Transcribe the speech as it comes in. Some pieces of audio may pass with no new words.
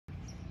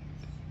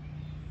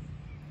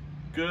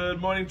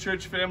Good morning,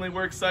 church family.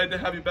 We're excited to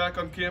have you back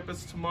on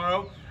campus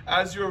tomorrow.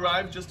 As you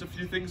arrive, just a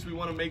few things we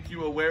want to make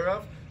you aware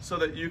of so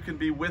that you can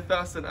be with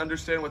us and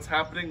understand what's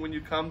happening when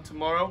you come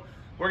tomorrow.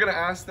 We're going to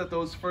ask that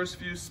those first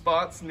few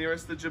spots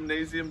nearest the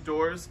gymnasium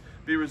doors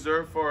be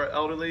reserved for our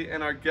elderly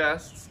and our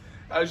guests.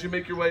 As you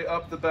make your way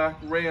up the back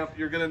ramp,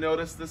 you're going to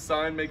notice this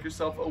sign. Make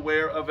yourself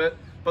aware of it.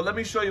 But let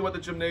me show you what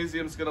the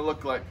gymnasium is going to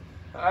look like.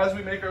 As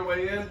we make our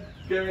way in,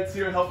 Garrett's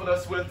here helping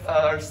us with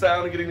our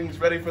sound and getting things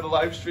ready for the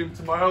live stream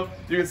tomorrow.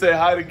 You can say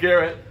hi to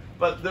Garrett,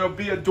 but there'll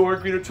be a door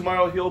greeter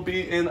tomorrow. He'll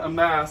be in a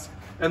mask.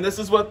 And this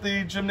is what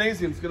the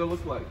gymnasium is going to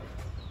look like.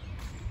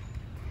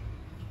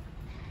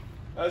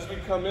 As we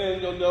come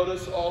in, you'll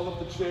notice all of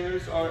the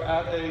chairs are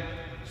at a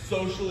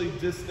socially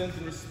distant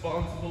and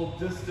responsible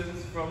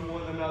distance from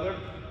one another.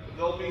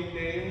 There'll be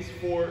names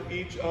for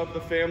each of the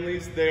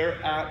families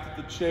there at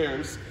the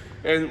chairs.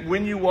 And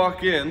when you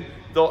walk in,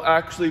 there'll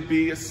actually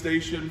be a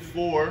station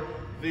for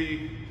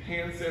the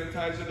hand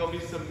sanitizer. There'll be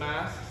some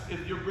masks.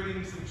 If you're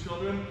bringing some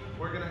children,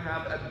 we're gonna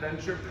have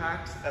adventure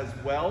packs as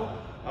well.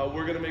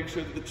 We're gonna make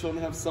sure that the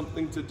children have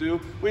something to do.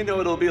 We know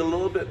it'll be a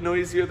little bit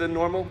noisier than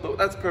normal, but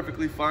that's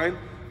perfectly fine.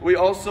 We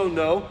also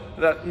know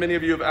that many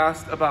of you have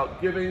asked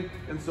about giving,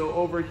 and so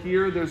over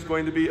here there's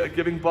going to be a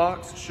giving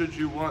box. Should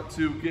you want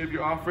to give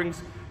your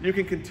offerings, you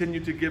can continue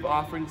to give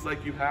offerings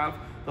like you have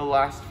the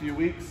last few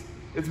weeks.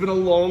 It's been a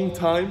long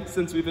time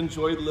since we've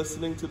enjoyed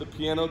listening to the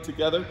piano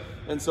together,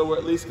 and so we're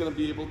at least going to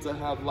be able to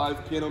have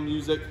live piano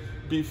music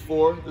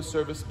before the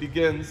service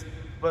begins.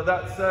 But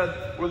that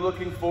said, we're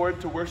looking forward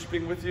to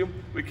worshiping with you.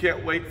 We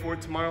can't wait for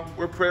tomorrow.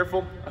 We're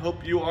prayerful. I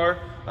hope you are.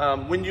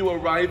 When you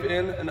arrive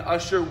in, an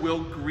usher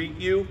will greet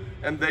you,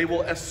 and they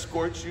will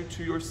escort you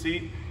to your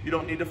seat. You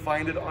don't need to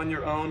find it on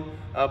your own,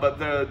 but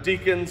the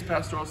deacons,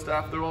 pastoral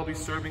staff, they'll all be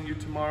serving you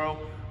tomorrow,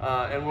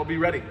 and we'll be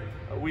ready.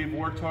 We've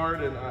worked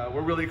hard, and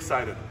we're really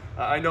excited.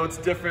 I know it's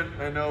different.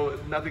 I know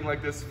nothing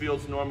like this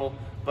feels normal,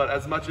 but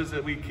as much as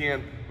we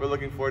can, we're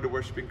looking forward to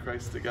worshiping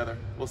Christ together.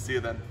 We'll see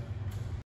you then.